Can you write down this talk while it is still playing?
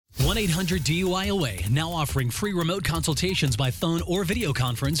1-800-DUI-AWAY, now offering free remote consultations by phone or video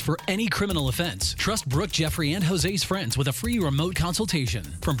conference for any criminal offense. Trust Brooke, Jeffrey, and Jose's friends with a free remote consultation.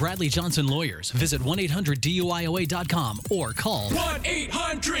 From Bradley Johnson Lawyers, visit 1-800-DUI-AWAY.com or call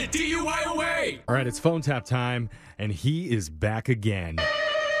 1-800-DUI-AWAY. All right, it's phone tap time, and he is back again.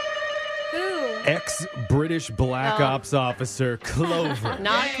 Ex-British Black Ops officer Clover.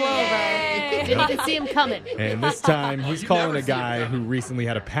 Not Clover. Didn't even see him coming. And this time, he's calling a guy who recently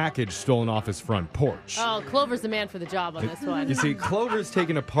had a package stolen off his front porch. Oh, Clover's the man for the job on this one. You see, Clover's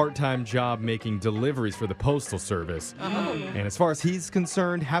taking a part-time job making deliveries for the Postal Service. And as far as he's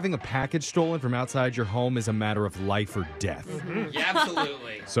concerned, having a package stolen from outside your home is a matter of life or death. Yeah,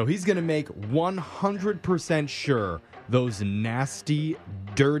 absolutely. So he's going to make 100% sure those nasty,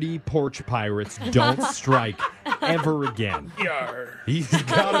 dirty porch pirates don't strike ever again. He's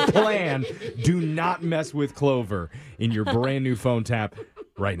got a plan. Do not mess with Clover in your brand new phone tap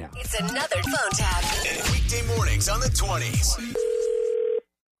right now. It's another phone tap. Weekday mornings on the 20s.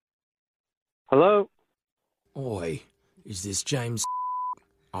 Hello? Oi, is this James?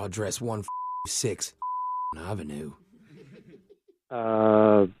 Address 156 Avenue.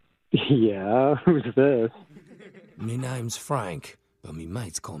 Yeah, who's this? Me name's Frank, but me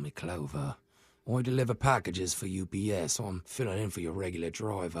mates call me Clover. I deliver packages for UPS, so I'm filling in for your regular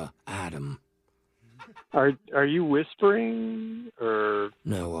driver, Adam. Are you whispering, or?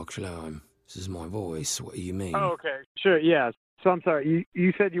 No, actually, this is my voice. What do you mean? Oh, okay. Sure, yeah. So I'm sorry,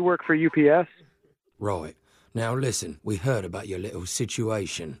 you said you work for UPS? Right. Now listen, we heard about your little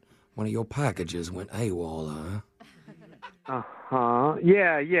situation. One of your packages went AWOL, huh? Uh-huh.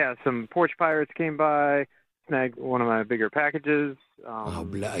 Yeah, some porch pirates came by, snagged one of my bigger packages. Oh,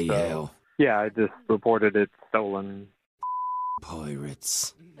 bloody hell. Yeah, I just reported it stolen.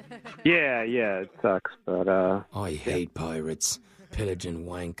 Pirates. Yeah, it sucks, but, I hate pirates. Pillaging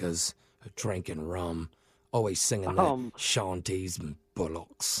wankers, drinking rum, always singing their shanties and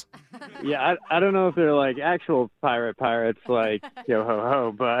bullocks. Yeah, I don't know if they're like actual pirates like yo ho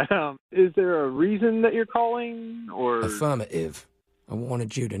ho, but is there a reason that you're calling, or? Affirmative. I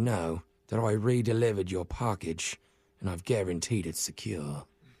wanted you to know that I re-delivered your package, and I've guaranteed it's secure.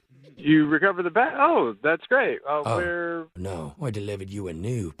 You recovered the bag? Oh, that's great. Where? No, I delivered you a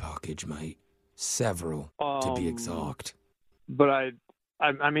new package, mate. Several, to be exact. But I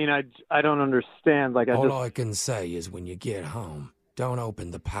mean, I don't understand. Like, All I can say is when you get home, don't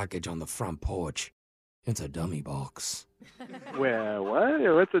open the package on the front porch. It's a dummy box. Well, what?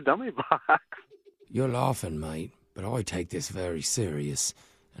 What's a dummy box? You're laughing, mate, but I take this very serious,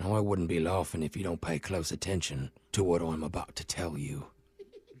 and I wouldn't be laughing if you don't pay close attention to what I'm about to tell you.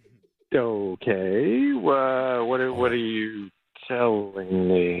 Okay. What are you telling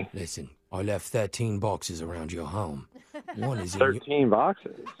me? Listen, I left 13 boxes around your home. One is 13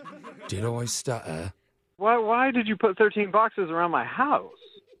 boxes? Did I stutter? Why did you put 13 boxes around my house?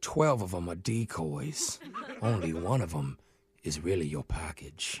 12 of them are decoys. Only one of them is really your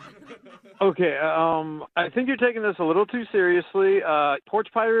package. Okay, I think you're taking this a little too seriously. Porch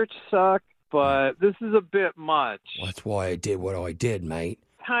pirates suck, but this is a bit much. That's why I did what I did, mate.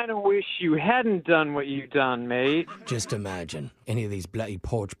 Kind of wish you hadn't done what you've done, mate. Just imagine, any of these bloody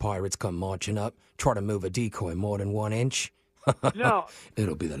porch pirates come marching up, try to move a decoy more than 1 inch. No.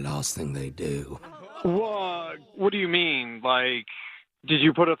 It'll be the last thing they do. What do you mean? Like, did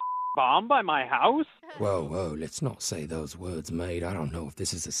you put a bomb by my house? Whoa, let's not say those words, mate. I don't know if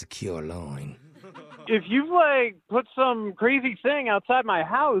this is a secure line. If you've, put some crazy thing outside my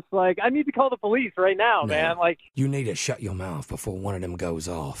house, I need to call the police right now, man. You need to shut your mouth before one of them goes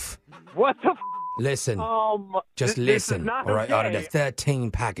off. What the Listen. Just listen. All right, okay. out of the 13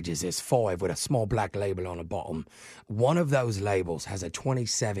 packages, there's 5 with a small black label on the bottom. One of those labels has a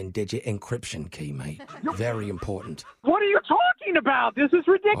 27-digit encryption key, mate. Very important. What are you talking about? This is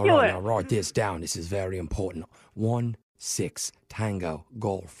ridiculous. All right, now write this down. This is very important. 1-6 Tango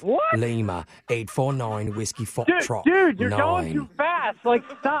Golf. What? Lima 849 Whiskey Foxtrot. Dude, you're 9. going too fast.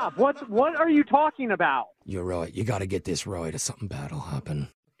 Stop. What are you talking about? You're right. You got to get this right or something bad will happen.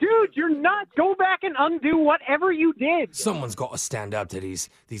 Dude, you're nuts. Go back and undo whatever you did. Someone's got to stand up to these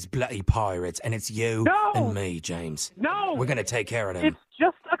bloody pirates, and it's you and me, James. No. We're going to take care of them. It's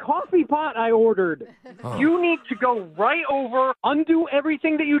just a coffee pot I ordered. Oh. You need to go right over, undo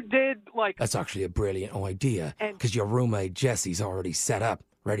everything that you did, That's actually a brilliant idea, because your roommate Jesse's already set up,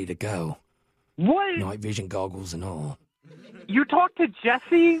 ready to go. What? Night vision goggles and all. You talked to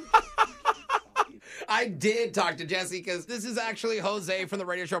Jesse? I did talk to Jesse because this is actually Jose from the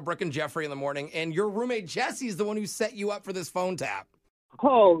radio show Brooke and Jeffrey in the Morning, and your roommate Jesse is the one who set you up for this phone tap.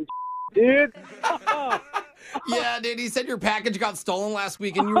 Oh, dude. Yeah, dude, he said your package got stolen last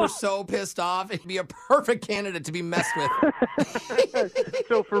week and you were so pissed off. It'd be a perfect candidate to be messed with.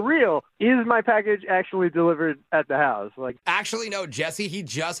 So for real, is my package actually delivered at the house? Like, Actually, no, Jesse, he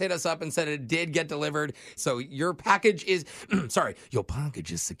just hit us up and said it did get delivered. So your package is, your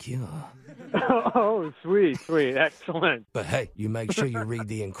package is secure. oh, sweet, excellent. But hey, you make sure you read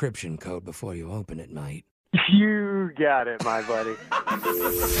the encryption code before you open it, mate. You got it, my buddy.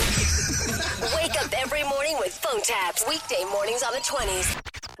 Wake up every morning with phone taps. Weekday mornings on the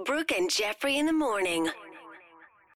 20s. Brooke and Jeffrey in the morning.